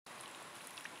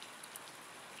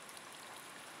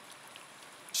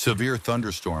Severe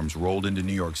thunderstorms rolled into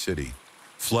New York City,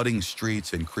 flooding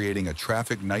streets and creating a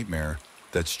traffic nightmare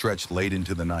that stretched late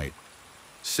into the night.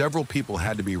 Several people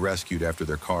had to be rescued after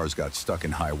their cars got stuck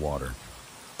in high water.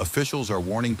 Officials are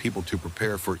warning people to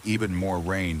prepare for even more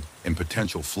rain and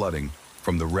potential flooding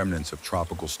from the remnants of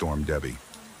Tropical Storm Debbie.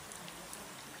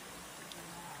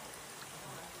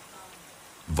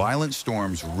 Violent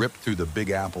storms ripped through the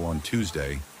Big Apple on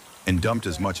Tuesday and dumped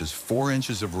as much as 4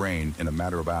 inches of rain in a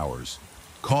matter of hours,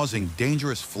 causing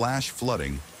dangerous flash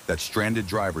flooding that stranded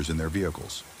drivers in their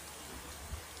vehicles.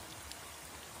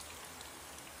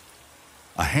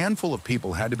 A handful of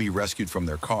people had to be rescued from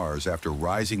their cars after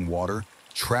rising water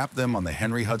trapped them on the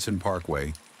Henry Hudson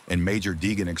Parkway and Major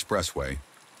Deegan Expressway,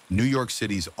 New York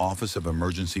City's Office of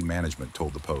Emergency Management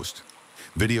told the Post.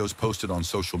 Videos posted on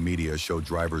social media showed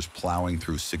drivers plowing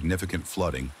through significant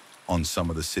flooding on some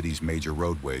of the city's major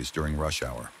roadways during rush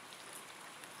hour.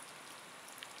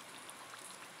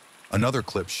 Another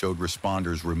clip showed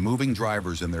responders removing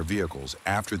drivers in their vehicles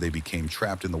after they became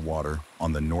trapped in the water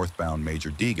on the northbound Major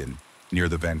Deegan near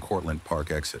the Van Cortlandt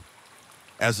Park exit.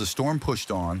 As the storm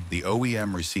pushed on, the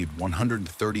OEM received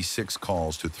 136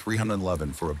 calls to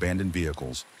 311 for abandoned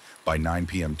vehicles by 9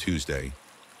 p.m. Tuesday,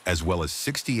 as well as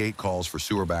 68 calls for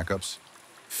sewer backups,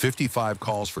 55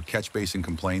 calls for catch basin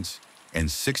complaints, and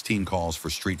 16 calls for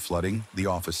street flooding, the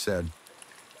office said.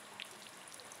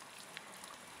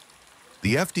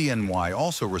 The FDNY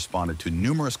also responded to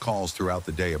numerous calls throughout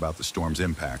the day about the storm's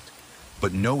impact,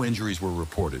 but no injuries were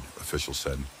reported, officials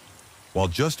said. While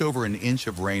just over an inch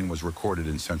of rain was recorded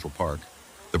in Central Park,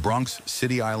 the Bronx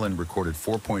City Island recorded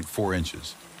 4.4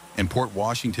 inches, and Port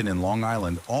Washington and Long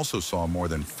Island also saw more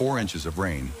than 4 inches of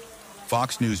rain.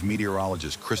 Fox News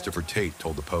meteorologist Christopher Tate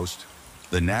told the Post.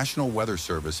 The National Weather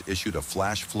Service issued a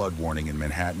flash flood warning in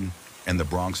Manhattan and the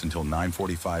Bronx until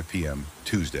 9:45 p.m.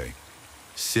 Tuesday.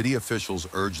 City officials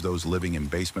urged those living in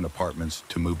basement apartments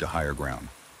to move to higher ground.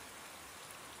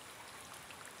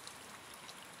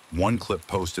 One clip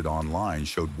posted online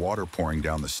showed water pouring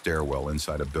down the stairwell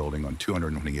inside a building on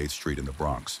 228th Street in the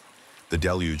Bronx. The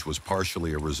deluge was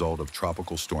partially a result of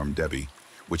Tropical Storm Debbie,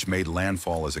 which made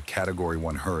landfall as a Category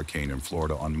 1 hurricane in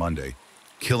Florida on Monday,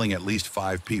 killing at least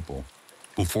 5 people,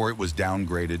 before it was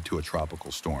downgraded to a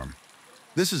tropical storm.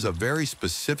 This is a very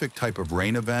specific type of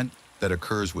rain event that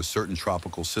occurs with certain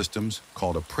tropical systems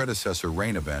called a predecessor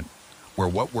rain event, where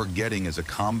what we're getting is a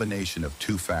combination of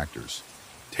 2 factors,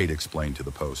 Tate explained to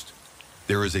the Post.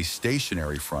 There is a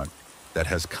stationary front that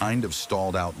has kind of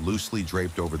stalled out loosely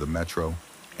draped over the metro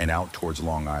and out towards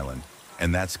Long Island,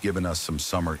 and that's given us some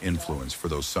summer influence for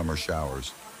those summer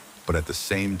showers. But at the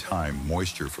same time,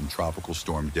 moisture from Tropical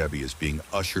Storm Debbie is being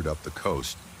ushered up the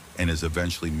coast and is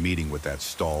eventually meeting with that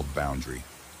stalled boundary,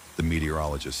 the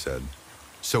meteorologist said.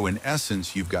 So in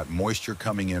essence, you've got moisture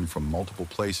coming in from multiple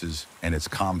places, and it's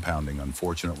compounding,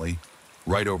 unfortunately,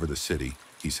 right over the city,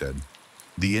 he said.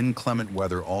 The inclement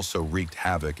weather also wreaked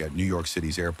havoc at New York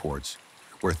City's airports,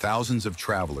 where thousands of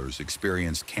travelers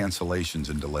experienced cancellations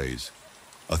and delays.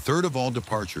 A third of all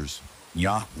departures,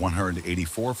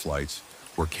 184 flights,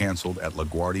 were canceled at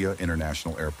LaGuardia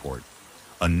International Airport.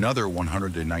 Another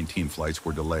 119 flights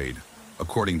were delayed,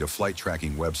 according to flight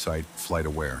tracking website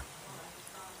FlightAware.